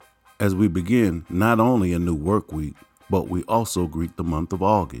as we begin not only a new work week, but we also greet the month of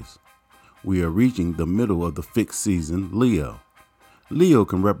August. We are reaching the middle of the fixed season, Leo. Leo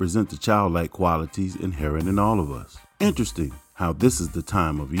can represent the childlike qualities inherent in all of us. Interesting how this is the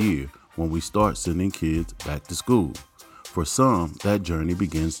time of year when we start sending kids back to school. For some, that journey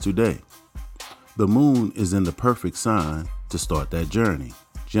begins today. The moon is in the perfect sign to start that journey,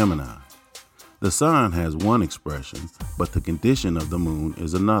 Gemini. The sign has one expression, but the condition of the moon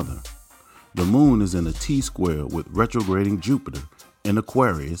is another. The moon is in a T-square with retrograding Jupiter in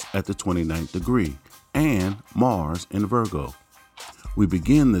Aquarius at the 29th degree and Mars in Virgo. We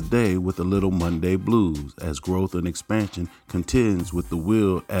begin the day with a little Monday blues as growth and expansion contends with the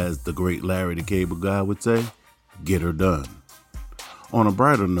will, as the great Larry the Cable Guy would say, get her done. On a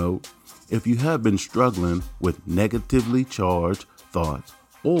brighter note, if you have been struggling with negatively charged thoughts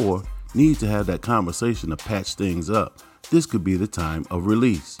or need to have that conversation to patch things up, this could be the time of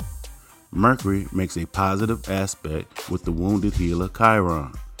release. Mercury makes a positive aspect with the wounded healer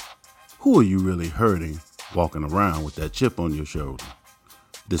Chiron. Who are you really hurting walking around with that chip on your shoulder?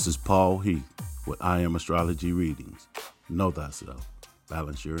 This is Paul Heath with I Am Astrology Readings. Know thyself.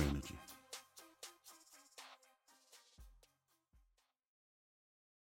 Balance your energy.